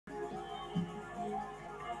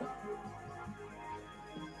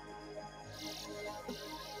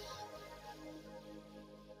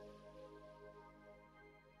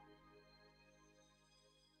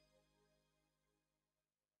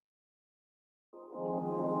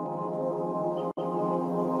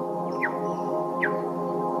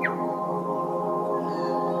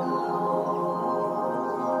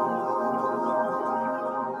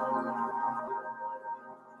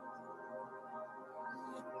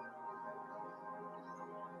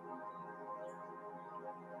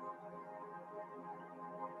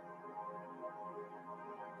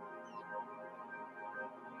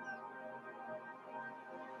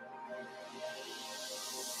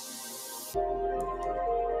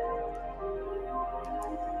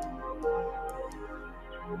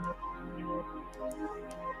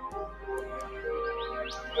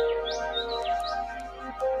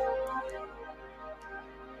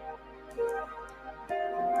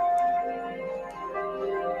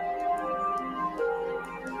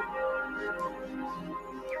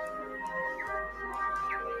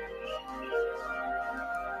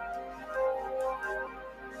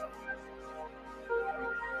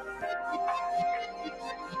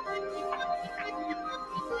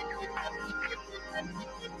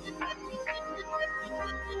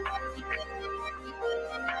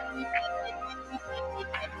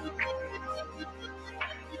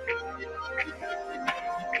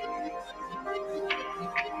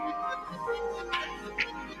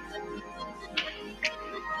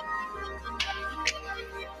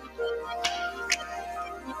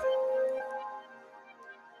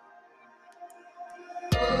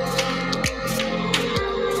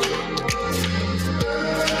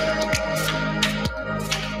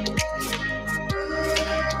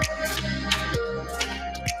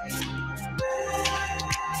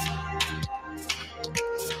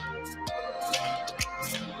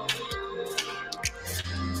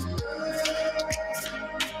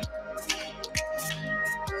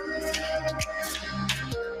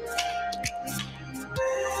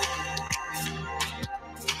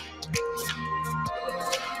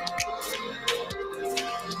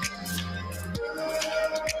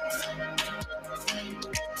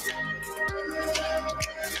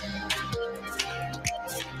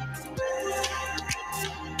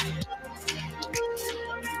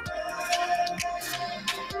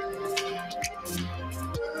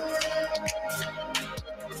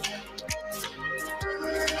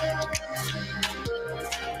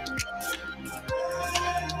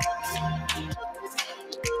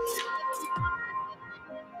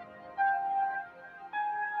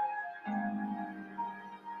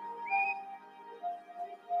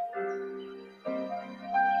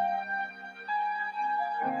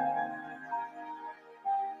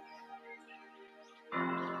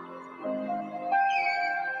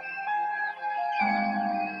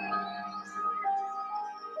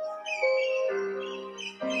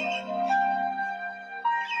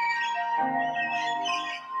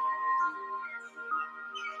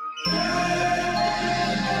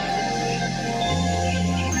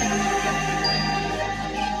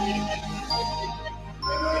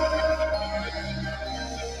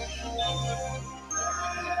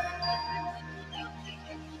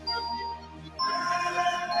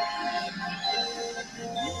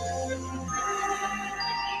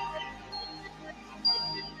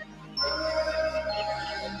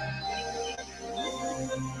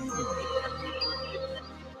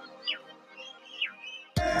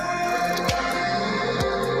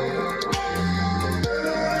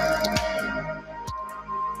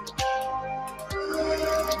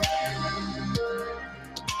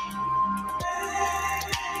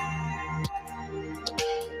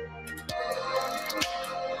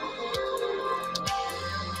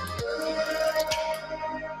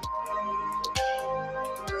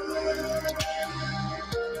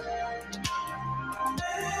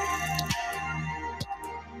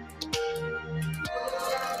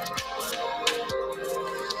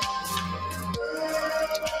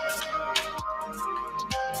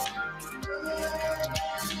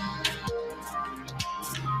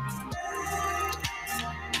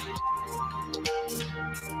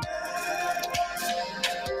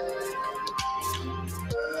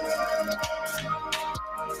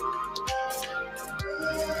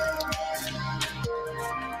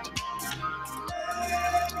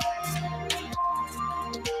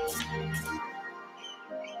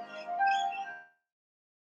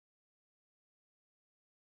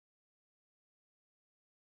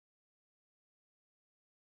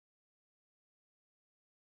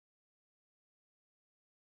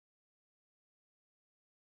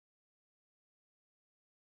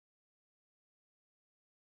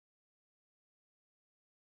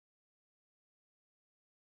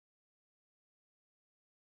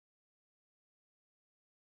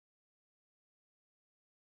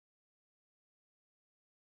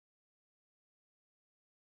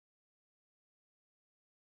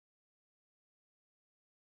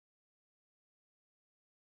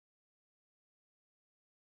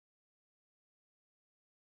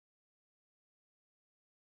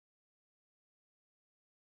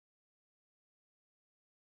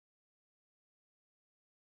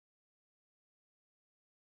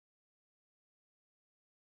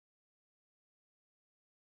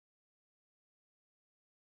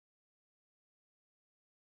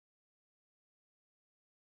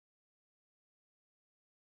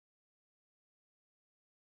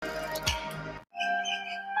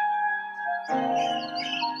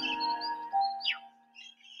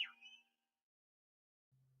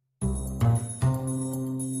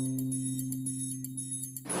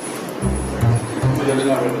All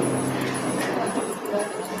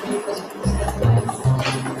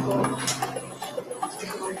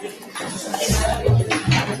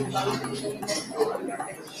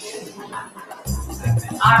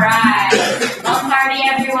right, well, party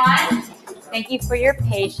everyone. Thank you for your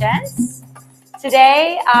patience.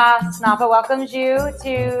 Today, Stinapa welcomes you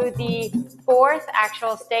to the fourth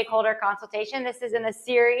actual stakeholder consultation. This is in a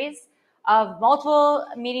series of multiple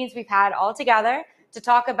meetings we've had all together to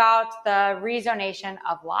talk about the rezonation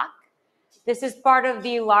of Lac. This is part of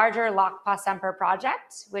the larger Lac Pas Semper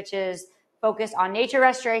project, which is focused on nature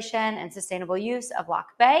restoration and sustainable use of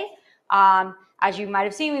Lac Bay. As you might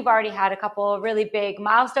have seen, we've already had a couple of really big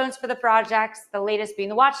milestones for the projects, the latest being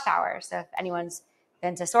the watchtower. So if anyone's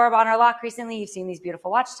been to Sorbonne or Lac recently, you've seen these beautiful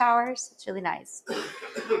watchtowers. It's really nice.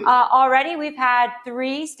 Already, we've had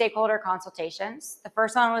 3 stakeholder consultations. The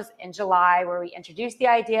first one was in July, where we introduced the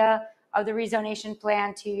idea of the rezonation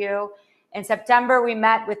plan to you. In September, we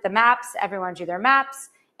met with the maps. Everyone drew their maps.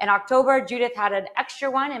 In October, Judith had an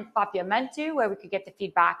extra one in Papiamentu, where we could get the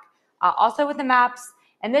feedback also with the maps.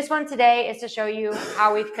 And this one today is to show you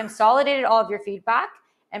how we've consolidated all of your feedback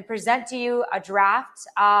and present to you a draft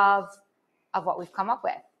of what we've come up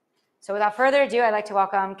with. So without further ado, I'd like to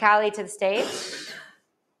welcome Callie to the stage.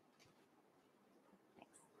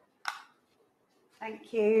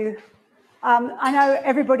 Thank you. I know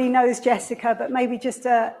everybody knows Jessica, but maybe just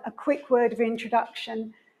a quick word of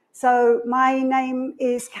introduction. So my name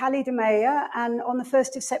is Callie de Meyer, and on the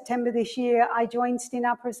 1st of September this year, I joined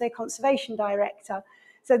Stinapa as their conservation director.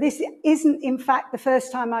 So this isn't, in fact, the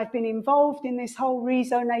first time I've been involved in this whole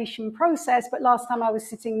rezonation process, but last time I was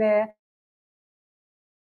sitting there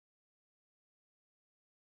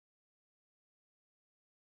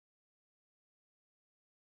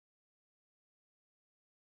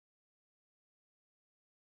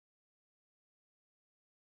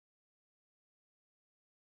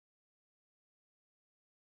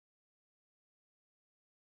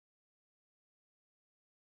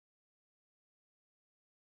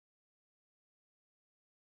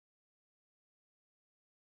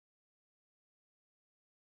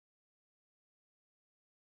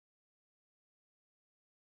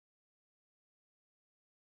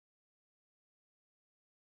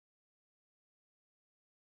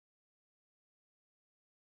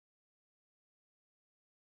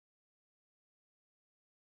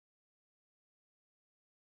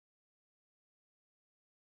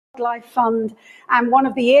Wildlife Fund, and one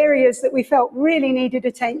of the areas that we felt really needed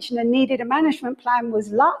attention and needed a management plan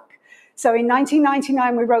was Lac. So in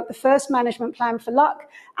 1999 we wrote the first management plan for Lac,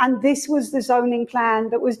 and this was the zoning plan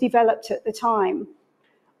that was developed at the time.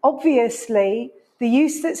 Obviously, the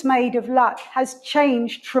use that's made of Lac has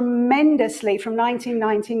changed tremendously from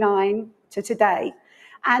 1999 to today.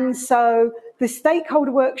 And so the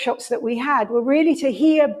stakeholder workshops that we had were really to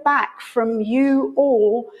hear back from you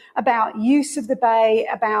all about use of the bay,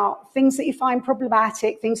 about things that you find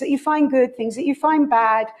problematic, things that you find good, things that you find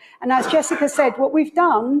bad. And as Jessica said, what we've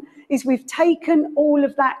done is we've taken all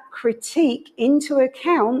of that critique into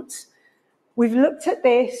account. We've looked at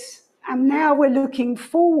this, and now we're looking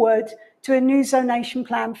forward to a new zonation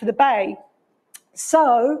plan for the bay.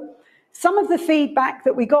 So some of the feedback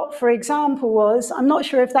that we got, for example, was, I'm not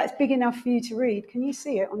sure if that's big enough for you to read. Can you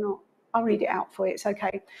see it or not? I'll read it out for you, it's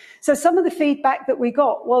okay. So some of the feedback that we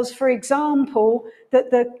got was, for example,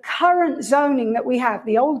 that the current zoning that we have,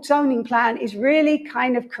 the old zoning plan, is really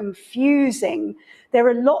kind of confusing. There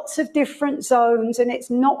are lots of different zones, and it's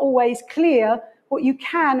not always clear what you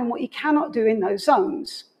can and what you cannot do in those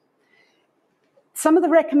zones. Some of the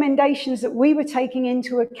recommendations that we were taking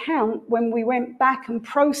into account when we went back and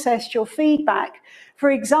processed your feedback,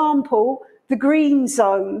 for example, the green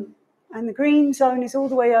zone. And the green zone is all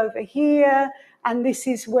the way over here, and this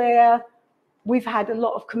is where we've had a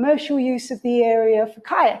lot of commercial use of the area for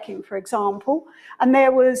kayaking, for example. And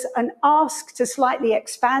there was an ask to slightly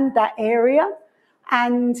expand that area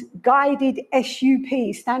and guided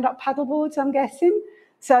SUP, stand-up paddleboards, I'm guessing.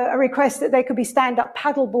 So a request that there could be stand-up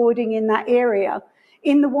paddleboarding in that area.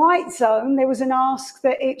 In the white zone, there was an ask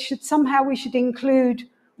that we should include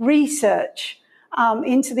research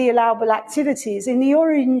into the allowable activities. In the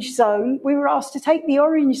orange zone, we were asked to take the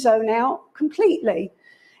orange zone out completely.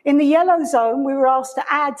 In the yellow zone, we were asked to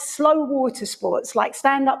add slow water sports like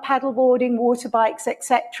stand-up paddleboarding, water bikes,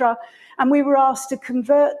 etc. And we were asked to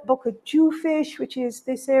convert Boca Jewfish, which is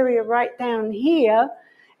this area right down here,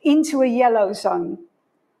 into a yellow zone.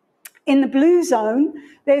 In the blue zone,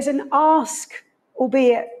 there's an ask,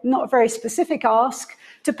 albeit not a very specific ask,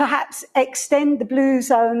 to perhaps extend the blue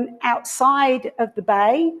zone outside of the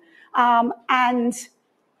bay and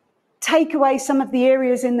take away some of the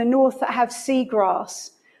areas in the north that have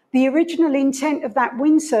seagrass. The original intent of that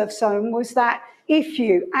windsurf zone was that if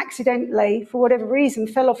you accidentally, for whatever reason,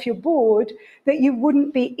 fell off your board, that you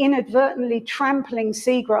wouldn't be inadvertently trampling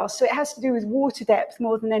seagrass. So it has to do with water depth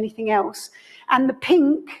more than anything else. And the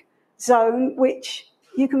pink zone, which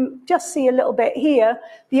you can just see a little bit here,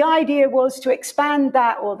 the idea was to expand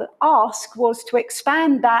that, or the ask was to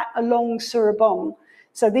expand that along Surabong.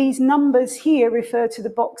 So these numbers here refer to the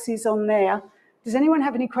boxes on there. Does anyone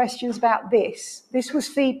have any questions about this? This was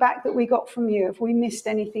feedback that we got from you. Have we missed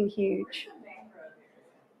anything huge?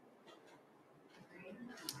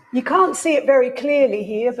 You can't see it very clearly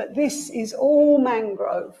here, but this is all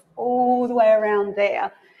mangrove, all the way around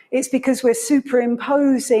there. It's because we're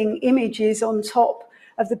superimposing images on top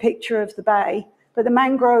of the picture of the bay. But the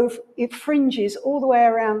mangrove, it fringes all the way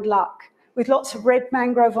around Lac, with lots of red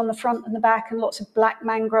mangrove on the front and the back and lots of black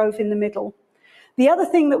mangrove in the middle. The other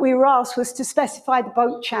thing that we were asked was to specify the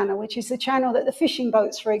boat channel, which is the channel that the fishing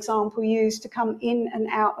boats, for example, use to come in and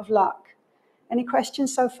out of Lac. Any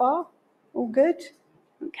questions so far? All good?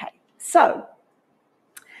 Okay, so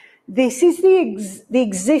this is the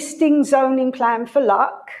existing zoning plan for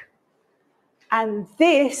Lac, and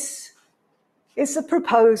this is the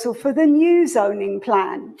proposal for the new zoning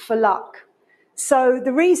plan for Lac. So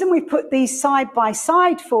the reason we put these side by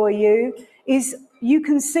side for you is you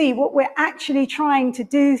can see what we're actually trying to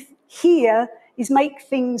do here is make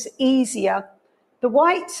things easier. The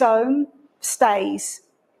white zone stays.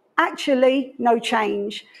 Actually, no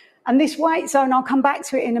change. And this white zone, I'll come back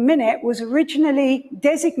to it in a minute, was originally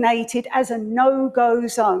designated as a no-go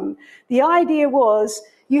zone. The idea was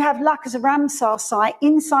you have Lac as a Ramsar site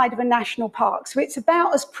inside of a national park, so it's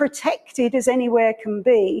about as protected as anywhere can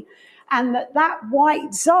be, and that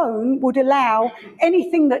white zone would allow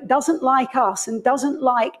anything that doesn't like us and doesn't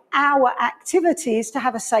like our activities to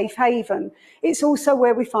have a safe haven. It's also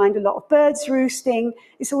where we find a lot of birds roosting.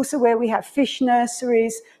 It's also where we have fish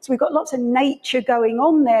nurseries. So we've got lots of nature going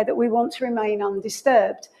on there that we want to remain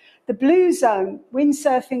undisturbed. The blue zone,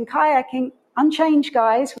 windsurfing, kayaking, unchanged,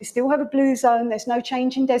 guys. We still have a blue zone. There's no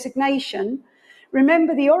change in designation.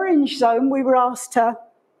 Remember the orange zone we were asked to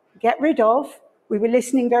get rid of. We were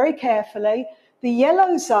listening very carefully. The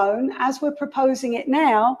yellow zone, as we're proposing it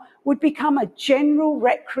now, would become a general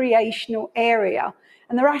recreational area.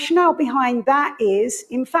 And the rationale behind that is,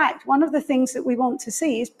 in fact, one of the things that we want to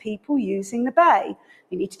see is people using the bay.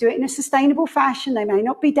 They need to do it in a sustainable fashion. They may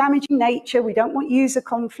not be damaging nature. We don't want user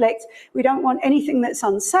conflict. We don't want anything that's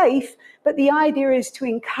unsafe. But the idea is to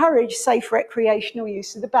encourage safe recreational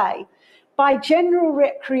use of the bay. By general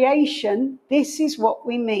recreation, this is what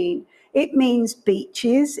we mean. It means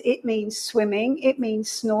beaches, it means swimming, it means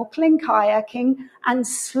snorkeling, kayaking, and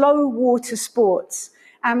slow water sports.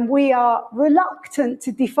 And we are reluctant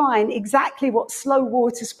to define exactly what slow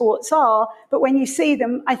water sports are, but when you see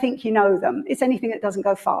them, I think you know them. It's anything that doesn't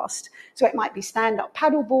go fast. So it might be stand-up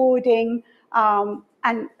paddleboarding,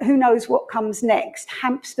 and who knows what comes next,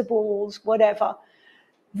 hamster balls, whatever.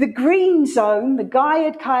 The green zone, the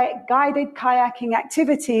guided kayaking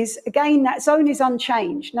activities, again, that zone is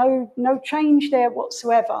unchanged. No change there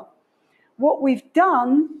whatsoever. What we've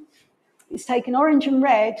done is taken orange and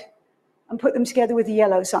red and put them together with the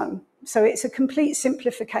yellow zone. So it's a complete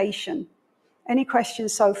simplification. Any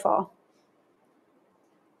questions so far?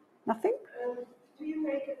 Nothing? Do you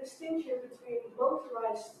make a distinction between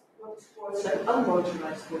motorized water sports and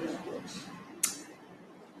unmotorized water sports?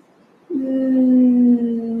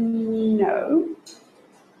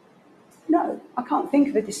 No, I can't think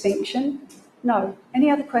of a distinction. No. Any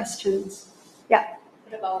other questions? Yeah.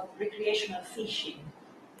 What about recreational fishing?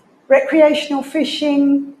 Recreational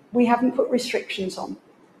fishing, we haven't put restrictions on.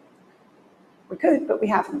 We could, but we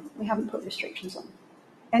haven't. We haven't put restrictions on.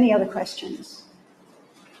 Any other questions?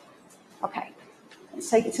 Okay, let's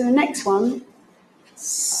take it to the next one.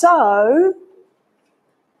 So,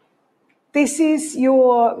 this is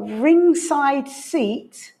your ringside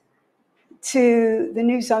seat to the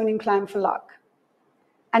new zoning plan for Lac.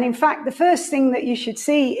 And in fact, the first thing that you should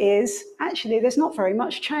see is, actually, there's not very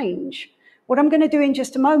much change. What I'm going to do in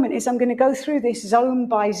just a moment is I'm going to go through this zone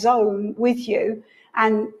by zone with you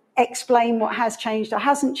and explain what has changed or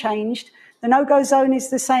hasn't changed. The no-go zone is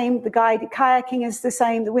the same, the guided kayaking is the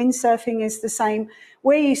same, the windsurfing is the same.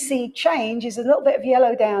 Where you see change is a little bit of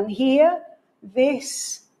yellow down here,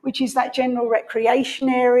 this, which is that general recreation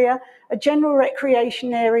area, a general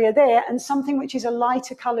recreation area there, and something which is a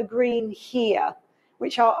lighter colour green here,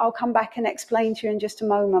 which I'll come back and explain to you in just a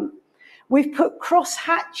moment. We've put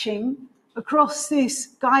cross-hatching across this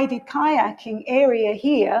guided kayaking area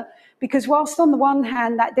here, because whilst on the one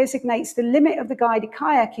hand that designates the limit of the guided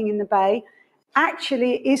kayaking in the bay,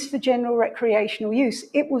 actually it is for general recreational use.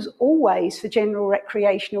 It was always for general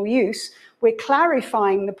recreational use. We're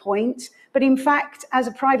clarifying the point, but in fact, as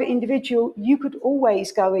a private individual, you could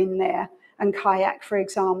always go in there and kayak, for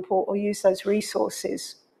example, or use those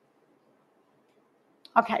resources.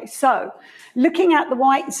 Okay, so looking at the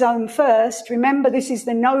white zone first, remember this is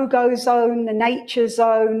the no-go zone, the nature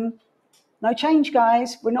zone. No change,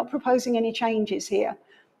 guys. We're not proposing any changes here.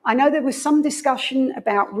 I know there was some discussion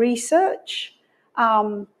about research.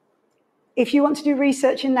 If you want to do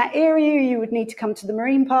research in that area, you would need to come to the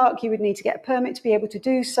marine park. You would need to get a permit to be able to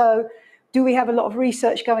do so. Do we have a lot of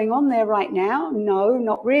research going on there right now? No,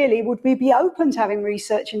 not really. Would we be open to having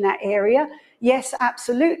research in that area? Yes,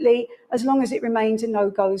 absolutely, as long as it remains a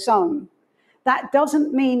no-go zone. That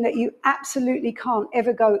doesn't mean that you absolutely can't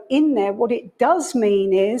ever go in there. What it does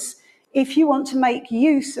mean is, if you want to make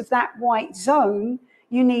use of that white zone,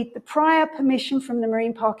 you need the prior permission from the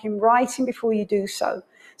marine park in writing before you do so.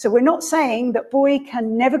 So we're not saying that Boy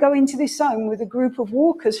can never go into this zone with a group of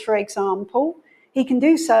walkers, for example. He can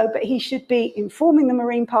do so, but he should be informing the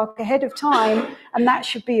marine park ahead of time, and that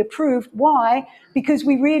should be approved. Why? Because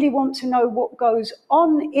we really want to know what goes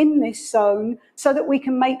on in this zone so that we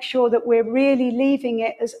can make sure that we're really leaving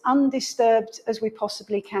it as undisturbed as we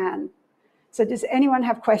possibly can. So does anyone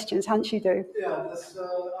have questions? Hans, you do. Yeah,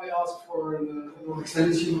 I asked for an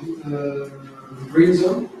extension of the green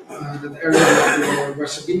zone, that area where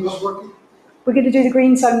Sabine was working. We're going to do the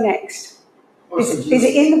green zone next. Is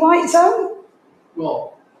it in the white zone?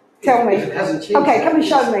 Well, tell me. It hasn't changed. Okay, come and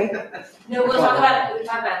show me. No, we'll talk about it. We'll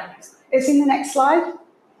talk about it next. It's in the next slide.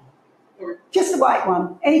 Just the white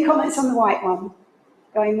one. Any comments on the white one?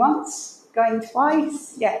 Going once? Going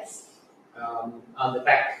twice? Yes. On the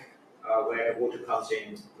back, where the water comes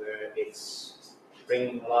in, where it's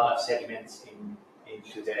bringing a lot of sediments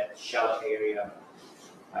into that shallow area.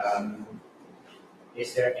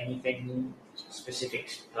 Is there anything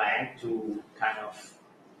specific planned to kind of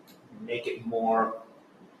make it more,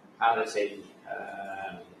 how to say,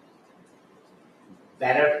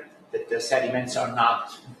 better, that the sediments are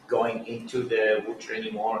not going into the water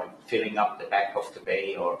anymore and filling up the back of the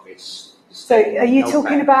bay, or it's... So are you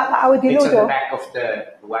talking about the Agua de It's on Lodo? the back of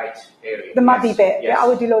the white area. The muddy yes. bit, yes. the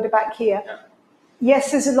Agua de Lodo back here. Yeah.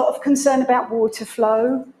 Yes, there's a lot of concern about water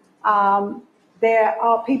flow. There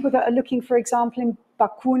are people that are looking, for example, in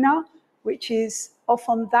Bacuna, which is off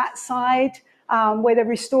on that side, where they're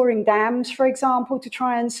restoring dams, for example, to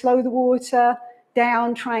try and slow the water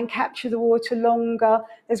down, try and capture the water longer.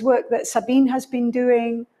 There's work that Sabine has been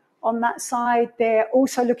doing on that side. They're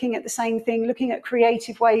also looking at the same thing, looking at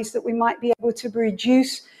creative ways that we might be able to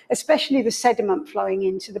reduce, especially the sediment flowing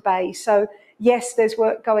into the bay. So yes, there's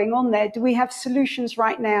work going on there. Do we have solutions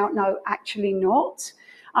right now? No, actually not.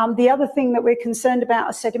 The other thing that we're concerned about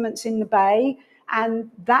are sediments in the bay,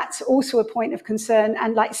 and that's also a point of concern,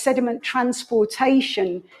 and like sediment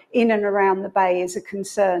transportation in and around the bay is a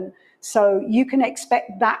concern. So you can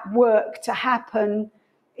expect that work to happen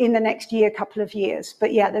in the next year, couple of years.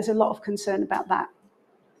 But yeah, there's a lot of concern about that.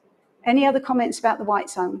 Any other comments about the white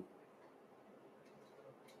zone?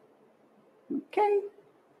 Okay.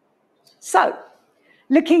 So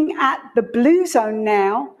looking at the blue zone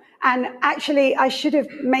now, and actually I should have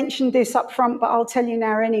mentioned this up front, but I'll tell you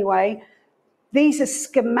now anyway. These are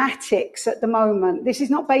schematics at the moment. This is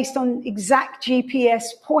not based on exact GPS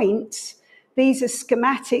points. These are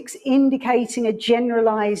schematics indicating a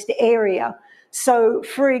generalized area. So,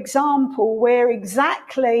 for example, where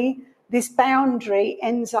exactly this boundary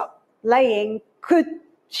ends up laying could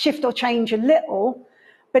shift or change a little,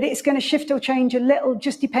 but it's going to shift or change a little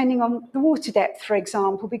just depending on the water depth, for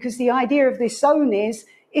example, because the idea of this zone is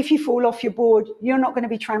if you fall off your board, you're not going to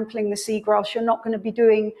be trampling the seagrass, you're not going to be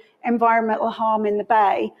doing environmental harm in the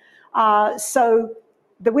bay. So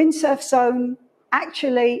the windsurf zone,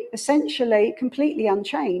 actually, essentially, completely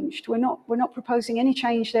unchanged. We're not proposing any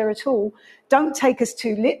change there at all. Don't take us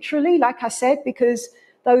too literally, like I said, because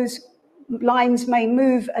those lines may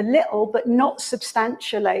move a little, but not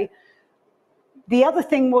substantially. The other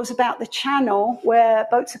thing was about the channel, where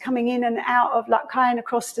boats are coming in and out of Lac Cayenne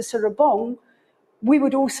across to Sarabong. We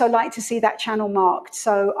would also like to see that channel marked.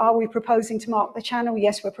 So are we proposing to mark the channel?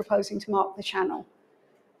 Yes, we're proposing to mark the channel.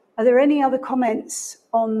 Are there any other comments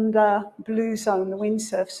on the blue zone, the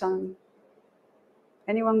windsurf zone?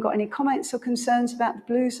 Anyone got any comments or concerns about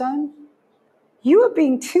the blue zone? You are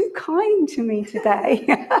being too kind to me today.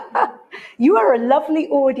 You are a lovely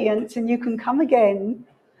audience and you can come again.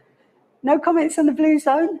 No comments on the blue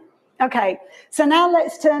zone? Okay, so now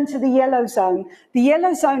let's turn to the yellow zone. The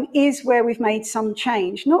yellow zone is where we've made some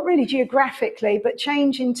change, not really geographically, but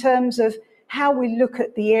change in terms of how we look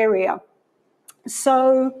at the area.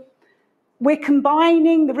 So we're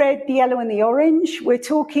combining the red, the yellow, and the orange. We're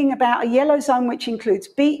talking about a yellow zone which includes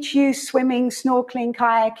beach use, swimming, snorkeling,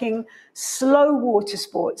 kayaking, slow water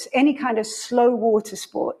sports, any kind of slow water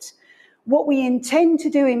sports. What we intend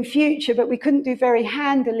to do in future, but we couldn't do very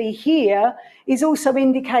handily here, is also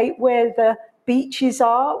indicate where the beaches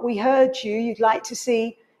are. We heard you'd like to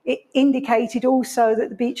see it indicated also that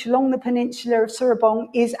the beach along the peninsula of Surabong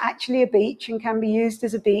is actually a beach and can be used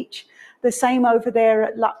as a beach. The same over there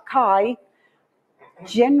at Lac Kai.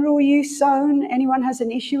 General use zone, anyone has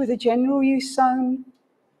an issue with a general use zone?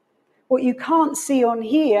 What you can't see on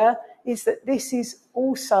here is that this is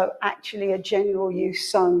also actually a general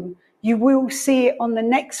use zone. You will see it on the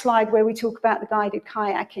next slide where we talk about the guided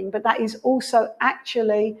kayaking, but that is also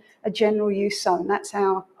actually a general use zone. That's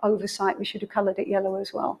our oversight. We should have coloured it yellow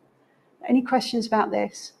as well. Any questions about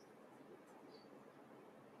this?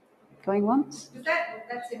 Going once? Does that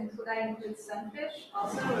include sunfish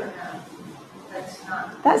also, or no? That's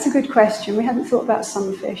not. That's a good question. We hadn't thought about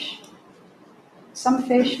sunfish.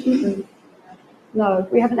 Sunfish? No,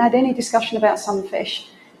 we haven't had any discussion about sunfish.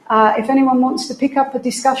 If anyone wants to pick up a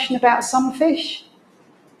discussion about sunfish,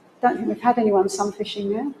 don't think we've had anyone sunfishing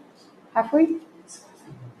there, have we?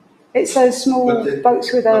 It's those small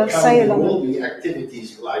boats with a sail on them. There will be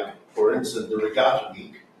activities like, for instance, the regatta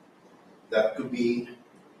week that could be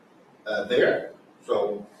there.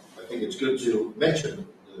 So I think it's good to mention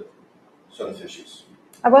the sunfishes.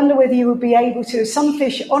 I wonder whether you would be able to.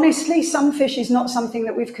 Sunfish, honestly, sunfish is not something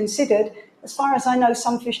that we've considered. As far as I know,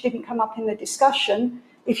 sunfish didn't come up in the discussion.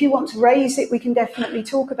 If you want to raise it, we can definitely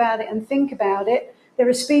talk about it and think about it. There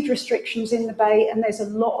are speed restrictions in the bay and there's a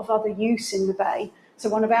lot of other use in the bay. So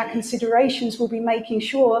one of our considerations will be making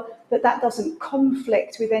sure that that doesn't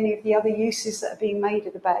conflict with any of the other uses that are being made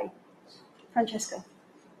of the bay. Francesca.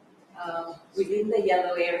 Within the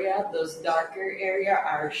yellow area, those darker area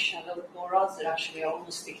are shallow corals that actually are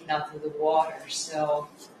almost sticking out of the water. So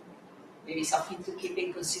maybe something to keep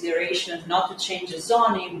in consideration, not to change the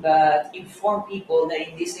zoning, but inform people that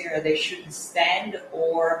in this area they shouldn't stand,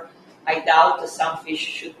 or I doubt the sunfish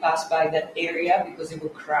should pass by that area because it will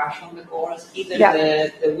crash on the corals. Even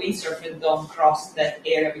the windsurfers don't cross that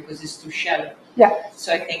area because it's too shallow. Yeah.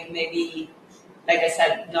 So I think maybe, like I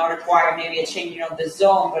said, not require maybe a changing of the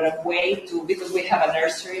zone, but a way to, because we have a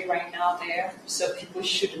nursery right now there, so people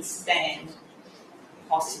shouldn't stand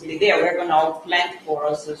possibly there. We're going to plant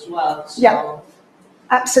corals as well. So yeah,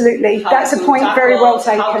 absolutely. That's a point very well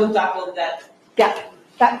taken. How to tackle that? Yeah,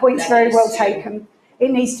 that point's very well taken.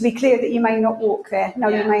 It needs to be clear that you may not walk there. No,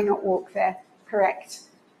 you may not walk there. Correct.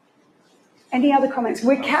 Any other comments?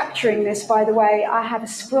 We're capturing this, by the way. I have a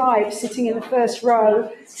scribe sitting in the first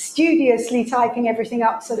row, studiously typing everything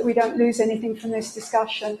up so that we don't lose anything from this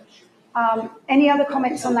discussion. Any other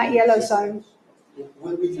comments on that yellow zone?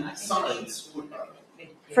 Will we need signs?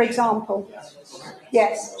 For example?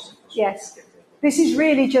 Yes, yes. This is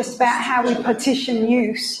really just about how we partition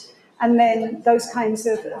use, and then those kinds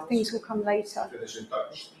of things will come later.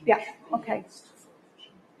 Yeah, okay.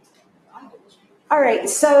 All right,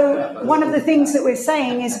 so one of the things that we're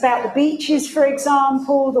saying is about the beaches, for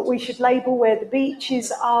example, that we should label where the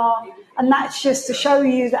beaches are, and that's just to show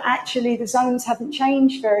you that actually the zones haven't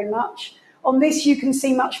changed very much. On this, you can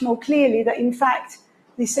see much more clearly that, in fact,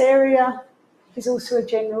 this area is also a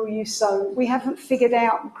general use zone. We haven't figured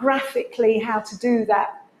out graphically how to do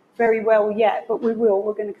that very well yet, but we will.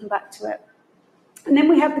 We're going to come back to it. And then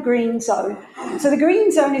we have the green zone. So the green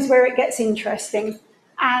zone is where it gets interesting.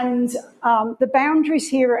 And the boundaries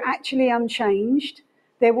here are actually unchanged.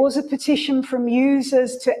 There was a petition from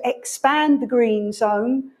users to expand the green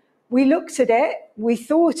zone. We looked at it, we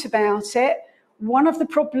thought about it. One of the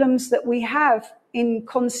problems that we have in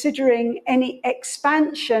considering any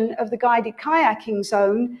expansion of the guided kayaking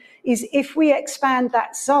zone is if we expand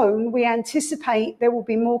that zone, we anticipate there will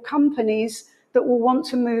be more companies that will want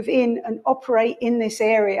to move in and operate in this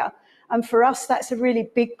area. And for us, that's a really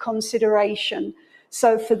big consideration.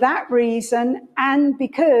 So for that reason, and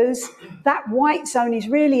because that white zone is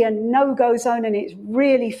really a no-go zone and it's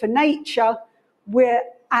really for nature, we're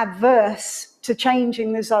adverse to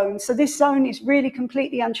changing the zone. So this zone is really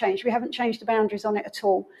completely unchanged. We haven't changed the boundaries on it at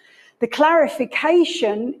all. The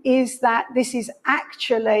clarification is that this is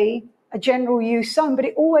actually a general use zone, but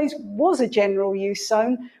it always was a general use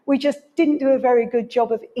zone. We just didn't do a very good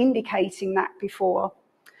job of indicating that before.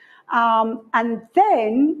 And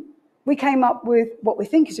then we came up with what we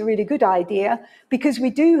think is a really good idea, because we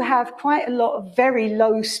do have quite a lot of very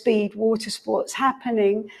low speed water sports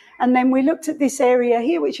happening. And then we looked at this area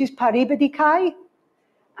here, which is Pariba di Kai,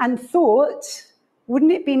 and thought,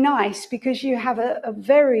 wouldn't it be nice, because you have a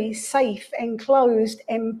very safe enclosed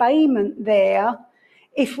embayment there,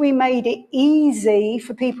 if we made it easy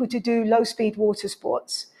for people to do low speed water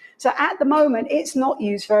sports. So at the moment, it's not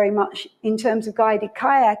used very much in terms of guided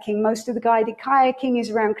kayaking. Most of the guided kayaking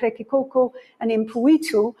is around Crekikoko and in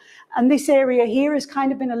Puitu. And this area here has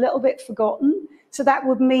kind of been a little bit forgotten. So that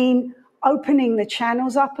would mean opening the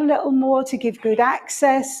channels up a little more to give good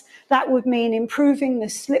access. That would mean improving the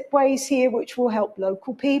slipways here, which will help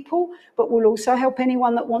local people, but will also help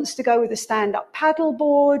anyone that wants to go with a stand-up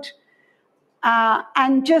paddleboard.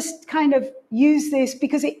 And just kind of use this,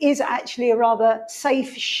 because it is actually a rather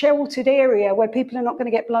safe, sheltered area where people are not going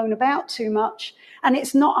to get blown about too much. And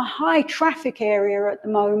it's not a high traffic area at the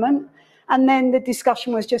moment. And then the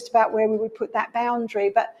discussion was just about where we would put that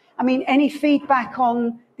boundary. But I mean, any feedback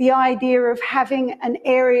on the idea of having an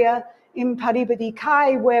area in Pariba di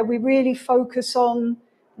Kai where we really focus on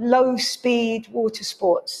low speed water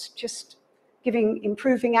sports, just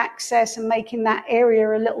improving access and making that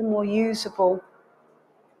area a little more usable.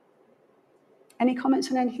 Any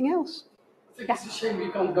comments on anything else? I think it's a shame we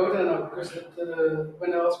can't go there now, because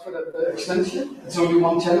when I asked for that extension, it's only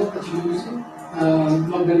one channel that you're using.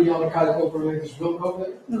 Not many other kayak operators will go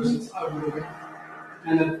there, because it's out of the way.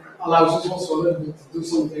 And it allows us also a little bit to do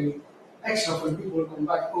something extra when people come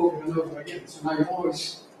back over and over again. So now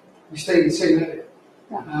you stay in the same area.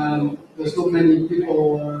 Yeah. There's not many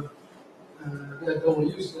people that don't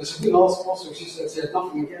use it. Sabine also, she said she had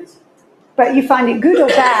nothing against it. But you find it good or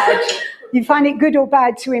bad? You find it good or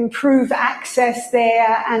bad to improve access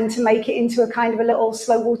there and to make it into a kind of a little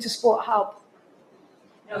slow water sport hub?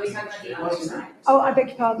 No, we talked about the other side. Oh, I beg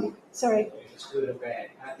your pardon. Sorry. If it's good or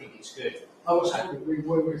bad, I think it's good. I was happy.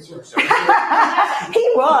 Wait, sorry.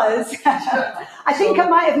 He was. I think I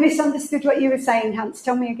might have misunderstood what you were saying, Hans.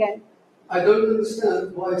 Tell me again. I don't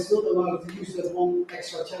understand why it's not allowed to use that one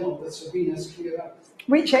extra channel that Sabine has cleared out.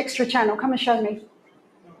 Which extra channel? Come and show me.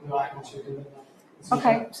 No, I can check it out.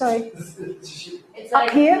 Okay, sorry. It's Up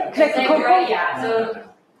like, here? it's like Crekikoko? right, yeah. So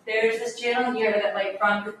there's this channel here that like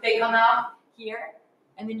they come out here,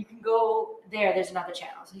 and then you can go there. There's another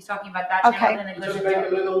channel. So he's talking about that channel, Okay. and then it goes Just into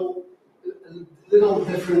make a little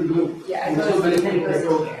different loop. yeah. And It there's goes, not many then it people goes that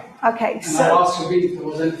go in there. here. Okay, And I so asked Sabine if there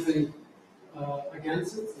was anything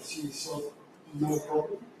against it, and she saw no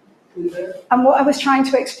problem in there. and what I was trying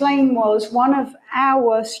to explain was one of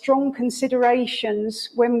our strong considerations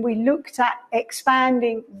when we looked at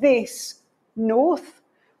expanding this north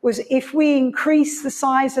was if we increase the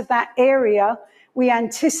size of that area, we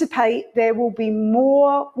anticipate there will be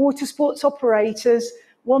more water sports operators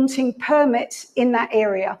wanting permits in that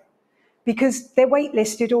area because they're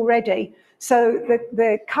waitlisted already. So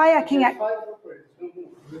the kayaking Five operators, no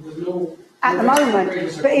more. There's no at the no extra moment.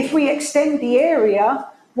 operators. But if we extend the area,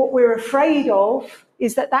 what we're afraid of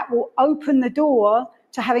is that that will open the door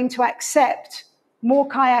to having to accept more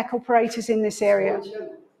kayak operators in this area.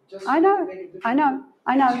 I know.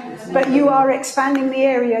 But you are expanding the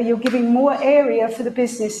area, you're giving more area for the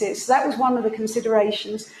businesses. So that was one of the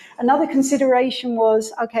considerations. Another consideration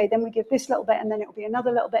was, okay, then we give this little bit and then it'll be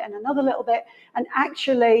another little bit and another little bit. And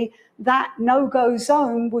actually that no-go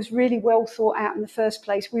zone was really well thought out in the first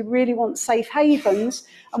place. We really want safe havens.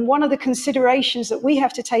 And one of the considerations that we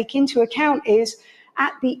have to take into account is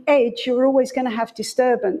at the edge, you're always going to have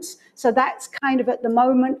disturbance. So that's kind of at the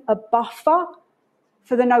moment a buffer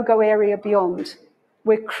for the no-go area beyond.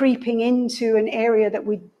 We're creeping into an area that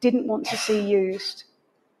we didn't want to see used.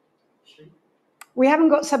 We haven't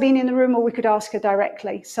got Sabine in the room, or we could ask her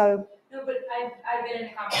directly. So No, but I've been in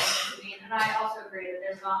conversations with Sabine, and I also agree that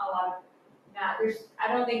there's not a lot of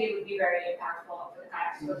I don't think it would be very impactful for the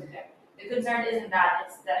kayaks to go through there. The concern isn't that,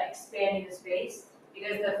 it's the expanding the space,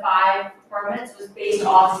 because the 5 permits was based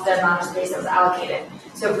off the amount of space that was allocated.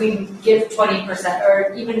 So if we give 20%,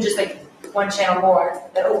 or even just like one channel more,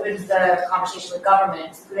 that opens the conversation with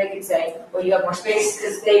government, so they could say, well, you have more space,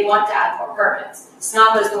 because they want to add more permits.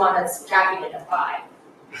 Stinapa is the one that's capping it at 5.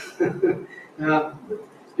 I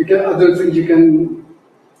don't think you can,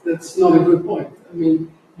 that's not a good point. I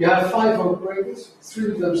mean, you have 5 operators,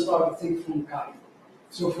 3 of them start, I think, from Cali.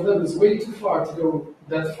 So for them, it's way too far to go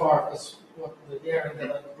that far as what the area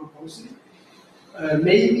that I'm proposing.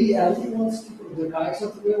 Maybe Ellie wants to go, the kayaks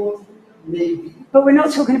have to go on, maybe. but we're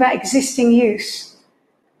not talking about existing use.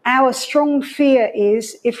 Our strong fear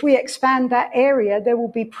is if we expand that area, there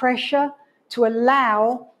will be pressure to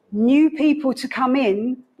allow new people to come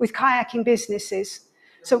in with kayaking businesses.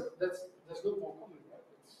 So There's no more coming,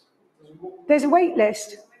 right? there's a wait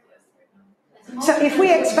list. So if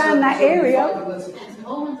we expand that area,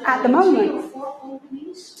 at the moment, 3 or 4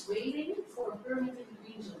 companies waiting for a permit in the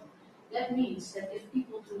green zone. That means that if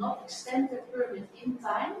people do not extend their permit in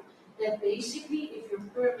time, that basically if your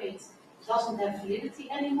permit doesn't have validity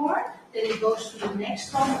anymore, then it goes to the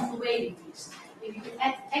next one on the waiting list. If you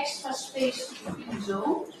add extra space to the green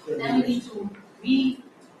zone, then we need to review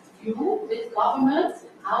with government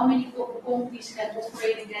how many companies can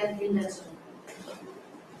operate again in that zone.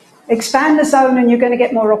 expand the zone and you're going to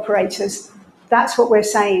get more operators. That's what we're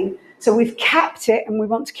saying. So we've capped it and we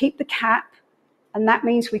want to keep the cap, and that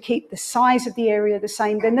means we keep the size of the area the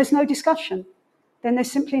same. Then there's no discussion. Then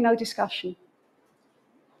there's simply no discussion.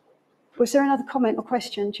 Was there another comment or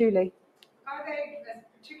question, Julie? Are they a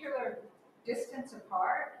particular distance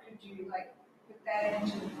apart? Could you like put that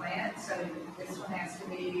into the plan? So this one has to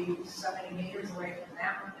be so many meters away from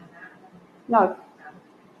that one and that one? No.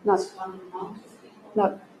 No. It's 1 month of people.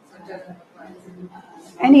 No. So it doesn't look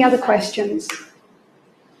like. Any other questions?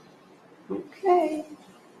 Okay.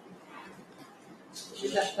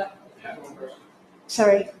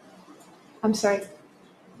 Sorry. I'm sorry.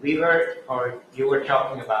 You were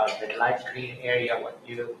talking about the light green area, what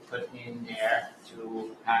you put in there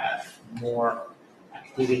to have more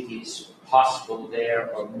activities possible there,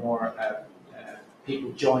 or more people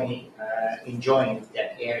enjoying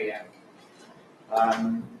that area.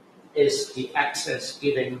 Is the access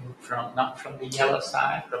given not from the yellow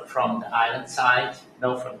side, but from the island side?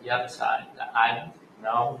 No, from the other side, the island?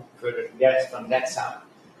 No, further from that side.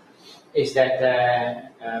 Is that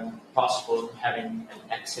possible, having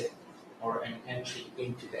an exit or an entry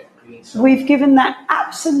into that green zone? We've given that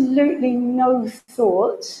absolutely no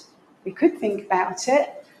thought. We could think about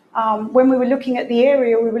it. When we were looking at the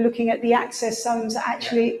area, we were looking at the access zones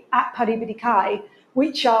actually at Paribidikai,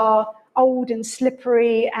 which are old and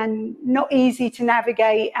slippery and not easy to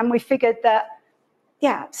navigate. And we figured that,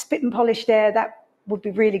 yeah, spit and polish there, that would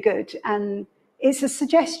be really good. And it's a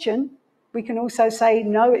suggestion. We can also say,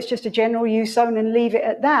 no, it's just a general use zone and leave it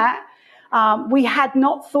at that. We had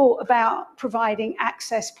not thought about providing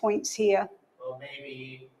access points here. Well,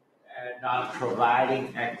 maybe not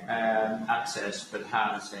providing access, but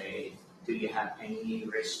how to say, do you have any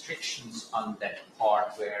restrictions on that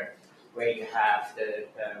part where you have the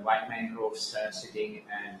white mangroves sitting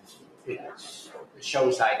and it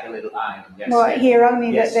shows like a little island? Yes, Well, here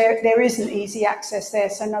only yes. that there isn't easy access there,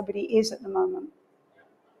 so nobody is at the moment.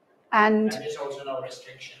 And there's also no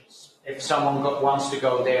restrictions. If someone wants to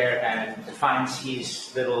go there and finds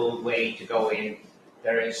his little way to go in,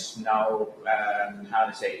 there is no,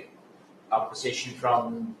 opposition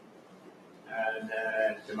from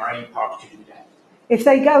the marine park to do that. if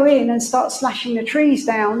they go in and start slashing the trees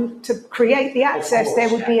down to create the access, course, there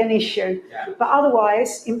would be an issue. Yeah. But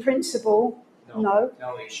otherwise, in principle, no.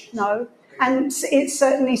 No issues. No. And it's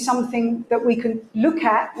certainly something that we can look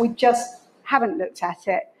at. We just haven't looked at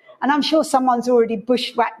it. And I'm sure someone's already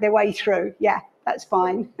bushwhacked their way through. Yeah, that's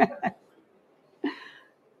fine.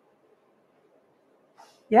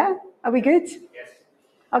 Yeah, are we good? Yes.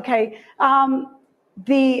 Okay.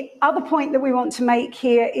 The other point that we want to make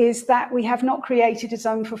here is that we have not created a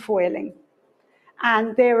zone for foiling.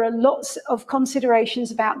 And there are lots of considerations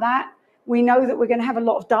about that. We know that we're going to have a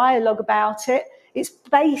lot of dialogue about it. It's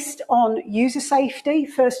based on user safety,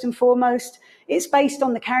 first and foremost. It's based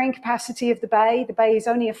on the carrying capacity of the bay. The bay is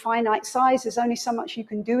only a finite size. There's only so much you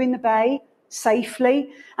can do in the bay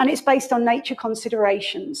safely. And it's based on nature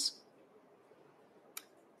considerations.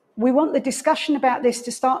 We want the discussion about this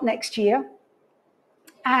to start next year.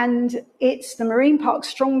 And it's the Marine Park's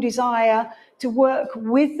strong desire to work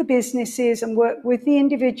with the businesses and work with the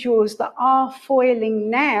individuals that are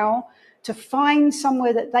foiling now to find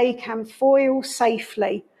somewhere that they can foil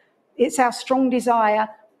safely. It's our strong desire.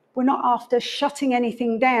 We're not after shutting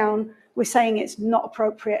anything down. We're saying it's not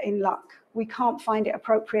appropriate in Lac. We can't find it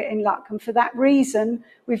appropriate in Lac. And for that reason,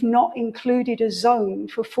 we've not included a zone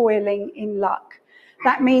for foiling in Lac.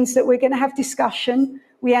 That means that we're going to have discussion.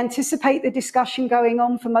 We anticipate the discussion going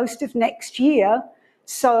on for most of next year.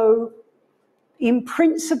 So in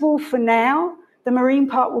principle for now, the Marine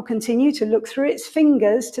Park will continue to look through its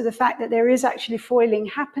fingers to the fact that there is actually foiling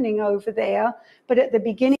happening over there. But at the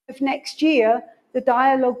beginning of next year, the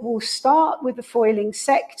dialogue will start with the foiling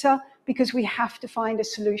sector because we have to find a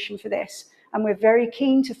solution for this. And we're very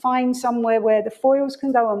keen to find somewhere where the foils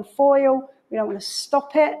can go on foil. We don't want to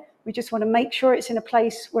stop it. We just want to make sure it's in a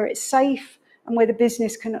place where it's safe and where the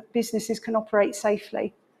businesses can operate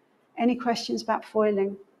safely. Any questions about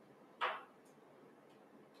foiling?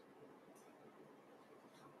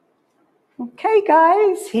 Okay,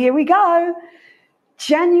 guys, here we go.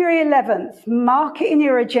 January 11th, mark it in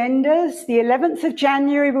your agendas. The 11th of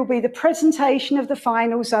January will be the presentation of the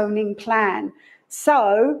final zoning plan.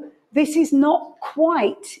 So this is not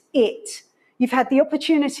quite it. You've had the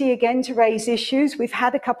opportunity again to raise issues. We've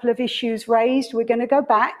had a couple of issues raised. We're going to go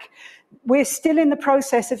back. We're still in the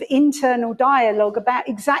process of internal dialogue about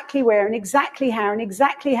exactly where and exactly how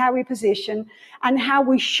we position and how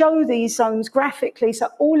we show these zones graphically. So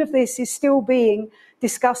all of this is still being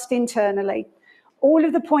discussed internally. All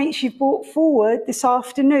of the points you've brought forward this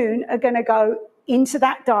afternoon are going to go into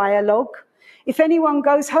that dialogue. If anyone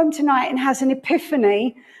goes home tonight and has an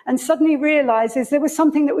epiphany and suddenly realizes there was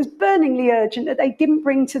something that was burningly urgent that they didn't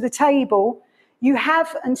bring to the table, you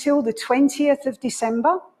have until the 20th of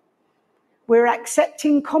December. We're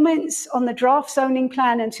accepting comments on the draft zoning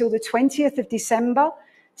plan until the 20th of December.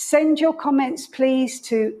 Send your comments, please,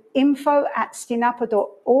 to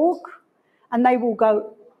info@stinapa.org, and they will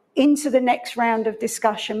go into the next round of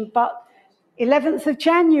discussion. But 11th of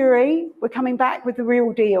January, we're coming back with the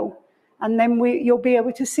real deal. And then you'll be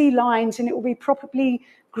able to see lines and it will be properly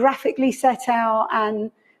graphically set out.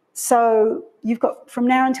 And so you've got from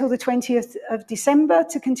now until the 20th of December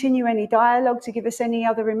to continue any dialogue, to give us any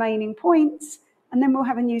other remaining points. And then we'll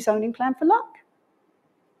have a new zoning plan for Lac.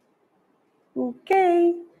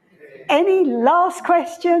 Okay. Any last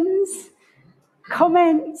questions?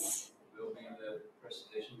 Comments? Will the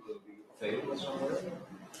presentation be available somewhere?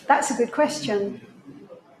 That's a good question.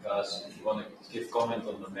 Because if you want to give comment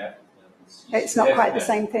on the map, it's not quite the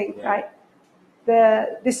same thing, right?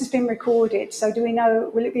 This has been recorded, so do we know,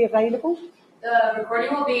 will it be available? The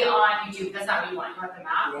recording will be on YouTube. That's not what you want. You want the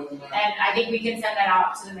map. And I think we can send that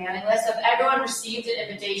out to the mailing list. So if everyone received an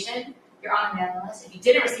invitation, you're on the mailing list. If you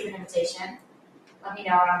didn't receive an invitation, let me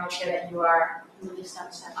know and I'll make sure that you are on the list.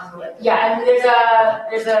 Yeah, and there's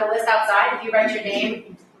a list outside. If you write your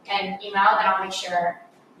name and email, then I'll make sure.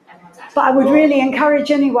 But I would really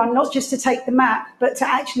encourage anyone not just to take the map, but to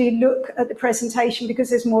actually look at the presentation because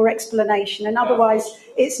there's more explanation, and otherwise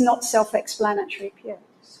it's not self-explanatory. Yeah.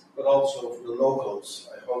 But also for the locals,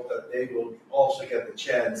 I hope that they will also get the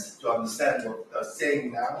chance to understand what they're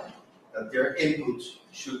saying now, that their input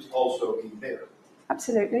should also be there.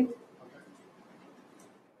 Absolutely.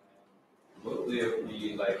 Will there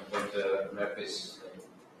be, like, when the map is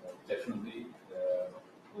definitely,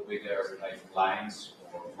 will be there like lines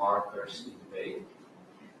or markers in the bay?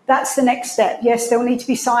 That's the next step. Yes, there'll need to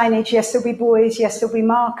be signage. Yes, there'll be buoys. Yes, there'll be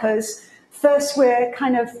markers. First, we're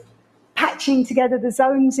kind of patching together the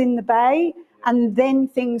zones in the bay, and then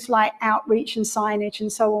things like outreach and signage and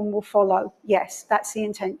so on will follow. Yes, that's the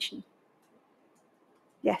intention.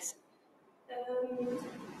 Yes.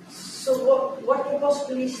 So what can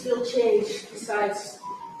possibly still change besides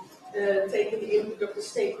taking the input of the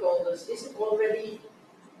stakeholders? Is it already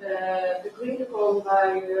agreed upon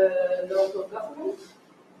by the local government?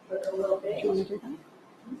 Do you want to do that?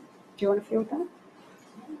 Do you want to field that?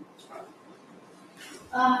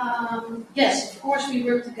 Yes, of course we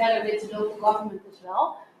work together with the local government as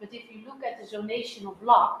well. But if you look at the zonation of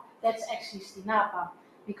Lac, that's actually Stinapa.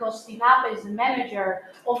 Because Stinapa is the manager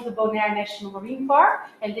of the Bonaire National Marine Park.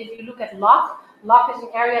 And if you look at Lac, Lac is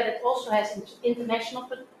an area that also has international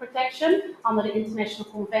protection under the International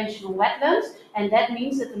Convention on Wetlands. And that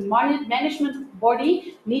means that the management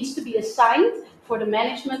body needs to be assigned for the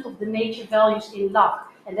management of the nature values in Lac.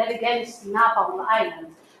 And that again is Stinapa on the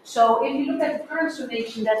island. So if you look at the current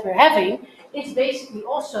zonation that we're having, it's basically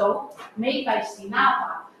also made by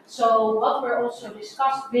Stinapa. So what we're also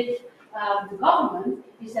discussed with the government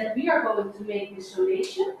is that we are going to make this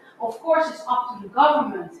zonation. Of course, it's up to the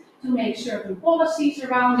government to make certain policies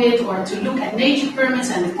around it, or to look at nature permits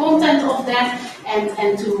and the content of that,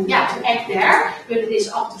 and to act there. But it is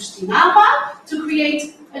up to Stinapa to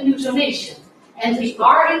create a new zonation. And we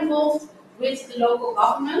are involved with the local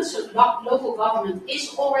government, so the local government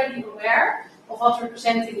is already aware of what we're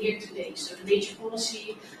presenting here today. So the nature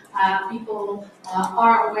policy people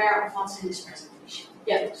are aware of what's in this presentation.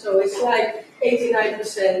 Yeah, so it's like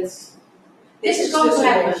 89%. This is going to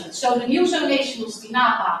happen. So the new zonation of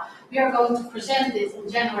Stinapa, we are going to present it on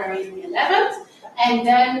January the 11th, and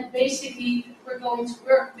then basically we're going to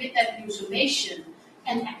work with that new zonation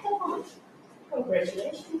and act upon it.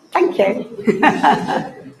 Congratulations. Thank you.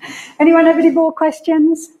 Anyone have any more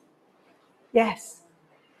questions? Yes.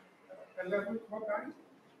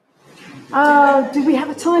 Do we have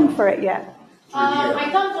a time for it yet? I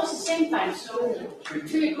thought it was the same time, so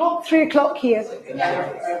 3 o'clock. 3 o'clock here. I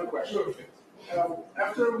have a question.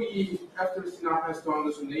 After Stinapa has done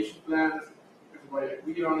the zonation plan, everybody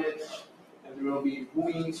agreed on it, and there will be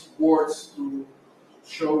buoys, boards to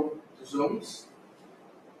show zones,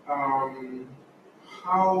 how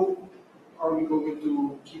are we going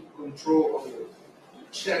to keep control of it?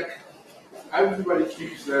 Check everybody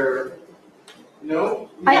keeps their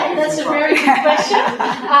Yeah, that's a very good question.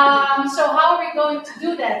 So how are we going to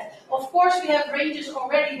do that? Of course, we have ranges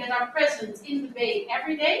already that are present in the bay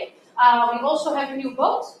every day. We also have a new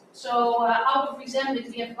boat. So out of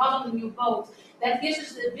Resembit, we have gotten a new boat that gives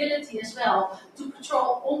us the ability as well to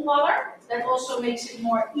patrol on water. That also makes it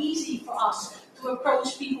more easy for us to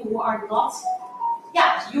approach people who are not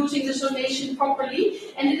using the zonation properly.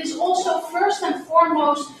 And it is also first and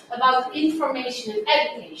foremost about information and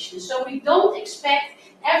education. So we don't expect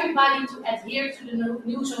everybody to adhere to the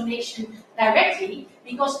new zonation directly,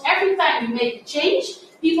 because every time we make a change,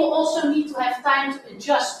 people also need to have time to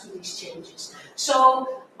adjust to these changes.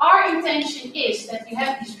 So our intention is that you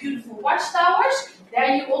have these beautiful watchtowers.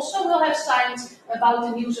 There you also will have signs about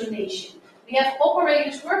the new zonation. We have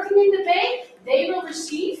operators working in the bay. They will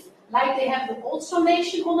receive, like they have the old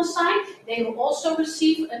zonation on the sign, they will also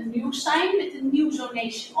receive a new sign with the new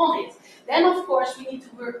zonation on it. Then, of course, we need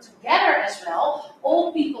to work together as well,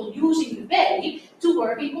 all people using the bay, to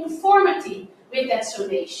work in conformity with that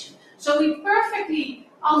zonation. So we perfectly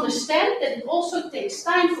understand that it also takes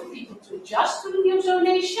time for people to adjust to the new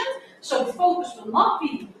zonation. So the focus will not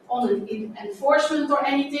be on an enforcement or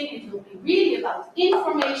anything. It will be really about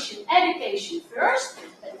information, education first,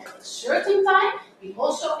 but at a certain time, we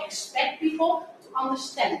also expect people to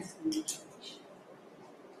understand the new zonation.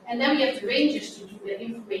 And then we have the rangers to do the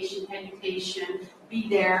information, education, be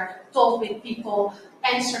there, talk with people,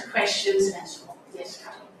 answer questions, and so on. Yes,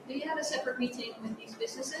 Carla. Do you have a separate meeting with these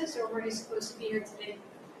businesses, or were they supposed to be here today?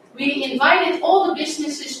 We invited all the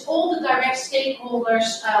businesses, all the direct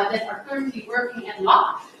stakeholders that are currently working at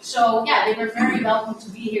LAC. So yeah, they were very welcome to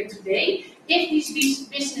be here today. If these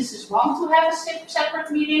businesses want to have a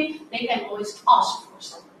separate meeting, they can always ask for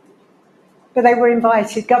something. But they were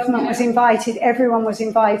invited, government was invited, everyone was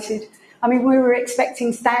invited. I mean, we were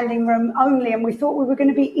expecting standing room only, and we thought we were going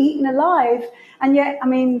to be eaten alive. And yet, I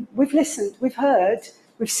mean, we've listened, we've heard,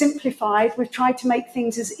 we've simplified, we've tried to make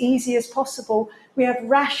things as easy as possible. We have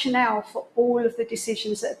rationale for all of the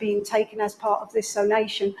decisions that are being taken as part of this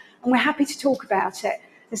zonation, and we're happy to talk about it.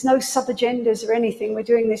 There's no sub-agendas or anything. We're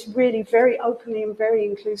doing this really very openly and very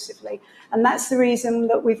inclusively. And that's the reason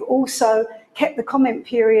that we've also kept the comment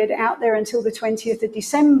period out there until the 20th of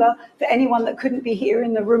December for anyone that couldn't be here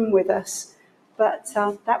in the room with us. But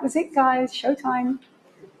that was it, guys, showtime.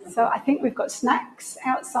 So I think we've got snacks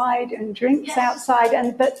outside and drinks outside.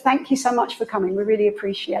 But thank you so much for coming. We really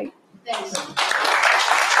appreciate it. Thanks.